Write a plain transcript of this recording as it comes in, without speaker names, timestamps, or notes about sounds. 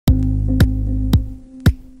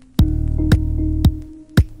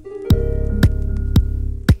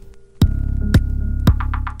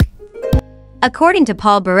According to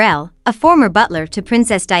Paul Burrell, a former butler to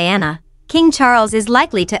Princess Diana, King Charles is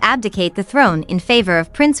likely to abdicate the throne in favor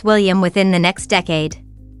of Prince William within the next decade.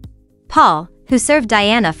 Paul, who served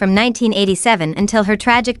Diana from 1987 until her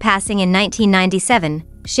tragic passing in 1997,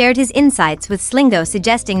 shared his insights with Slingo,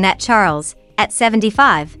 suggesting that Charles, at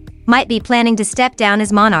 75, might be planning to step down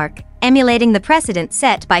as monarch, emulating the precedent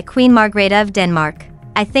set by Queen Margrethe of Denmark.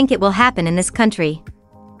 "I think it will happen in this country.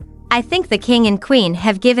 I think the king and queen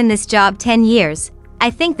have given this job 10 years. I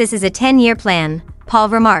think this is a 10-year plan," Paul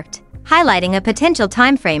remarked, highlighting a potential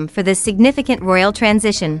timeframe for this significant royal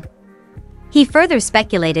transition. He further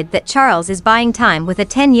speculated that Charles is buying time with a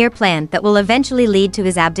 10-year plan that will eventually lead to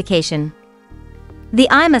his abdication. The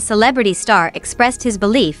 "I'm a celebrity" star expressed his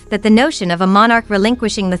belief that the notion of a monarch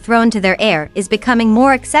relinquishing the throne to their heir is becoming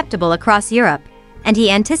more acceptable across Europe, and he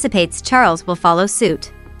anticipates Charles will follow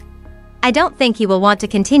suit. "I don't think he will want to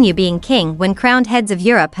continue being king when crowned heads of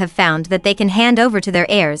Europe have found that they can hand over to their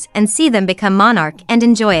heirs and see them become monarch and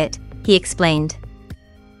enjoy it," he explained.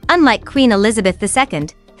 Unlike Queen Elizabeth II,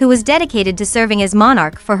 who was dedicated to serving as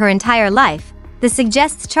monarch for her entire life, this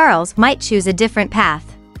suggests Charles might choose a different path.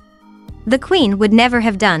 The Queen would never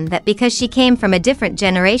have done that because she came from a different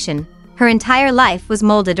generation. Her entire life was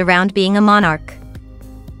molded around being a monarch.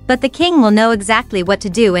 But the King will know exactly what to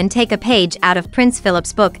do and take a page out of Prince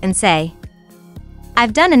Philip's book and say,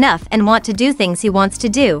 "I've done enough and want to do things he wants to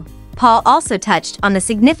do." Paul also touched on the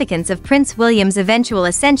significance of Prince William's eventual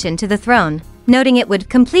ascension to the throne, noting it would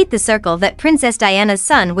complete the circle that Princess Diana's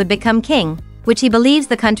son would become king, which he believes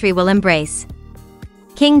the country will embrace.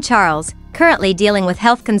 King Charles, currently dealing with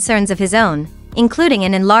health concerns of his own, including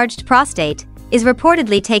an enlarged prostate, is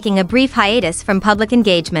reportedly taking a brief hiatus from public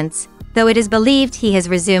engagements, though it is believed he has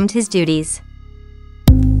resumed his duties.